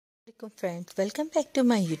Assalamualaikum friends, welcome back to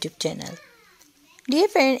my YouTube channel. Dear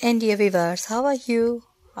friend and dear viewers, how are you?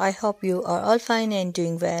 I hope you are all fine and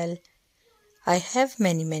doing well. I have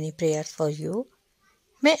many prayers for you.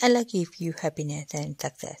 May Allah give you happiness and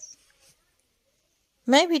success.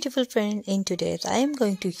 My beautiful friend, in today's I am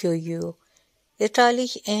going to show you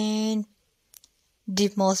stylish and the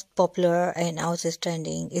most popular and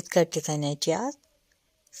outstanding skirt design ideas.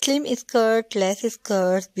 Slim skirt, lace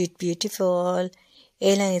skirts with beautiful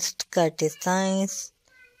A-line skirt designs,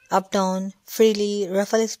 up-down, frilly,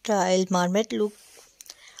 ruffle style, marmot look,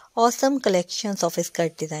 awesome collections of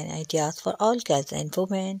skirt design ideas for all girls and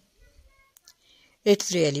women.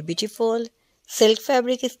 It's really beautiful. Silk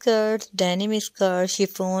fabric skirts, denim skirts,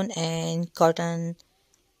 chiffon and cotton.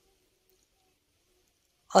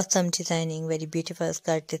 Awesome designing, very beautiful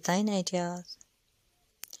skirt design ideas.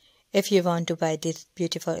 If you want to buy this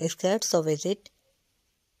beautiful skirt, so visit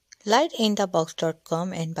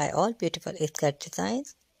lightinthebox.com and buy all beautiful skirt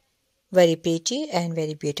designs. Very pretty and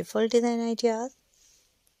very beautiful design ideas.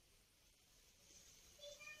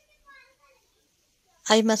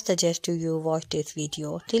 I must suggest to you watch this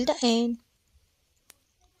video till the end.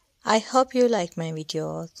 I hope you like my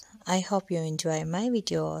videos. I hope you enjoy my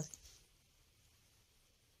videos.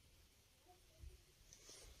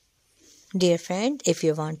 Dear friend, if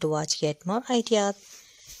you want to watch yet more ideas,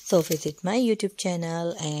 so visit my YouTube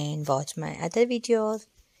channel and watch my other videos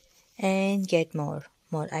and get more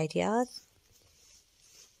ideas.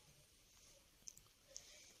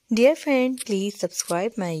 Dear friend, please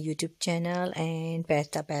subscribe my YouTube channel and press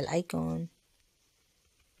the bell icon.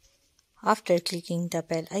 After clicking the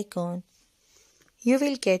bell icon, you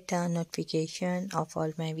will get the notification of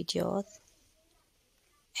all my videos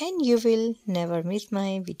and you will never miss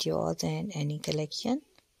my videos and any collection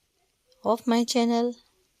of my channel.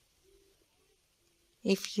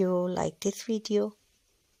 If you like this video,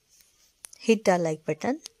 hit the like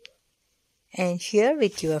button and share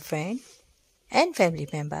with your friends and family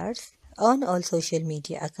members on all social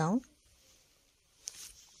media accounts.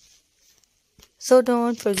 So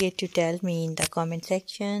don't forget to tell me in the comment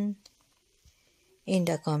section. In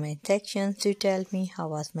the comment section to tell me how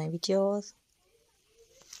was my videos.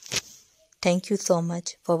 Thank you so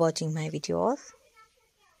much for watching my videos.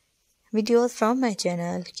 Videos from my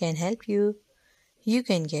channel can help you. You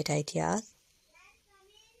can get ideas.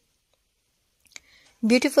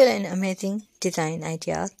 Beautiful and amazing design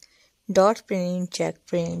ideas. Dot print, check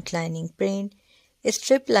print, lining print,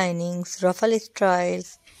 strip linings, ruffle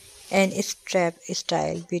styles and strap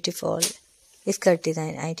style. Beautiful skirt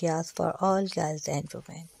design ideas for all girls and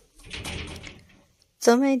women.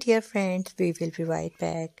 So my dear friends, we will be right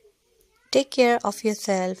back. Take care of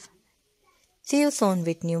yourself. See you soon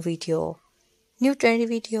with new video, new trendy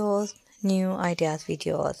videos, new ideas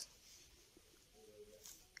videos.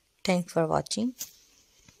 Thanks for watching.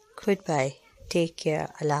 Goodbye. Take care.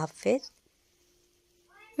 Allah Hafiz.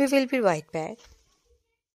 We will be right back.